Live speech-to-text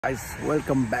Guys,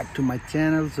 welcome back to my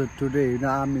channel. So today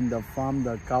I'm in the farm,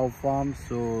 the cow farm.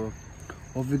 So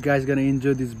hope you guys gonna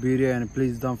enjoy this video, and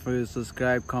please don't forget to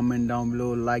subscribe, comment down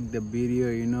below, like the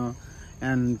video,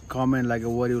 and comment like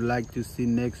what you like to see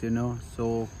next.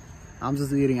 So I'm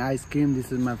just eating ice cream.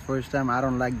 This is my first time. I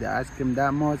don't like the ice cream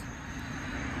that much,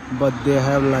 but they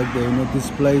have like this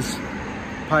place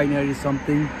Pioneer is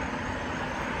something.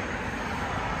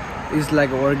 It's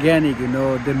like organic,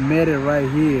 they made it right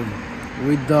here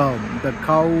with the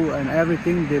cow and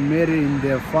everything. They made it in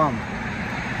their farm,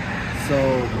 so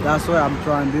that's why I'm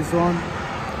trying this one.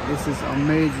 This is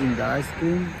amazing, the ice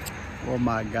cream. Oh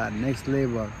my god, next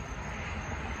level.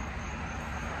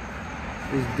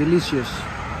 It's delicious.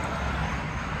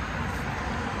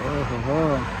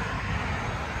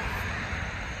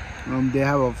 They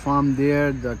have a farm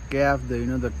there, the calf,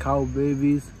 the cow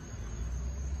babies.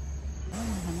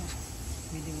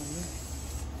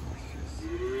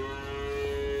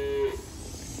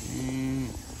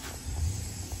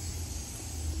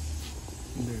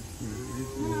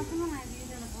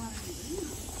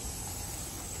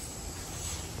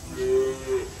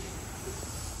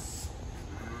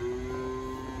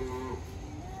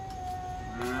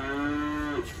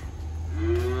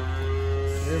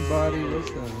 Everybody,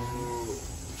 what's up?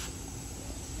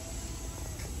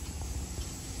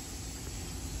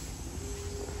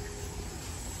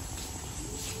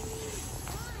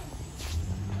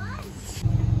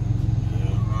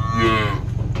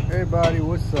 Everybody,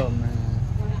 what's up, man?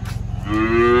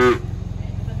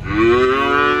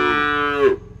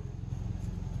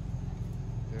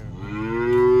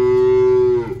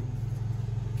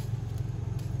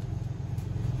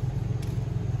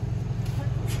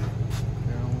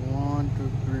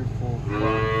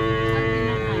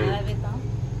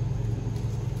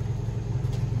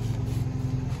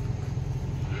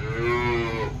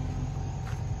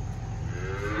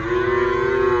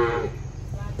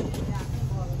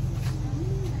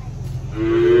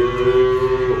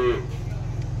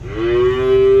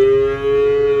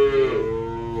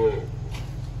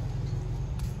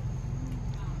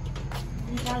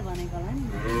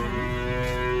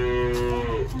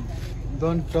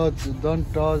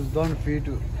 Don't feed.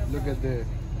 Look at that.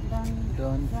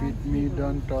 Don't feed me,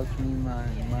 don't touch me,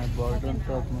 my boy, don't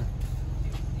touch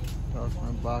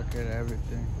my bucket,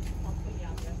 everything.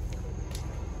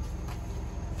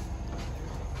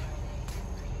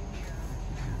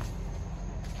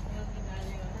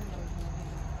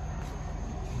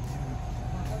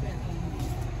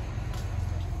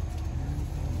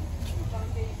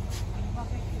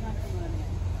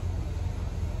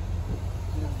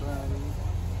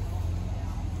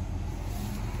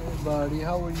 Buddy,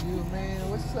 how are you, man?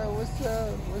 What's up? What's up?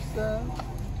 What's up?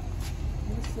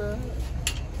 What's up?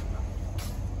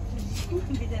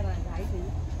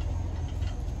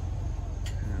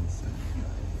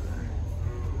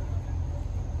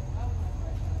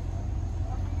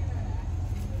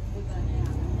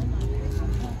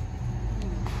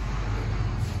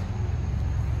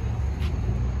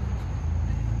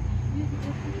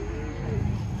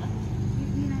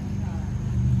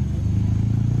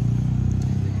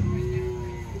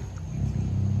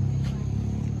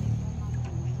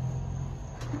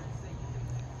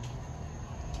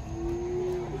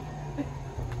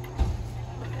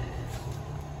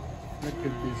 Look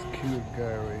at this cute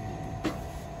guy right here.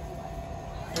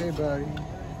 Hey, buddy.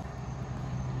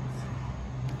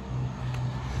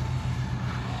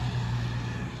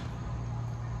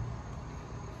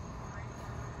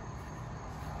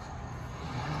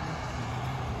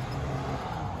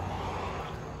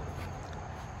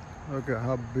 Look at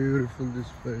how beautiful this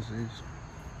place is.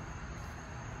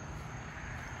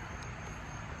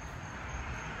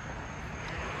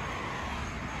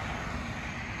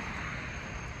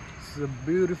 It's a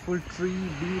beautiful tree,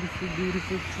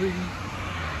 beautiful tree.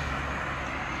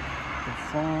 The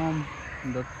farm,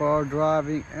 the car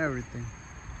driving, everything.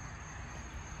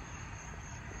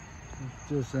 It's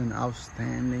just an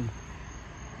outstanding.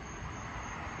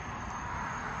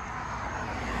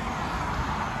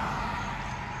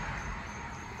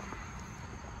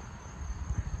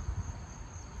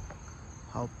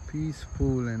 How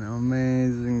peaceful and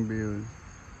amazing views.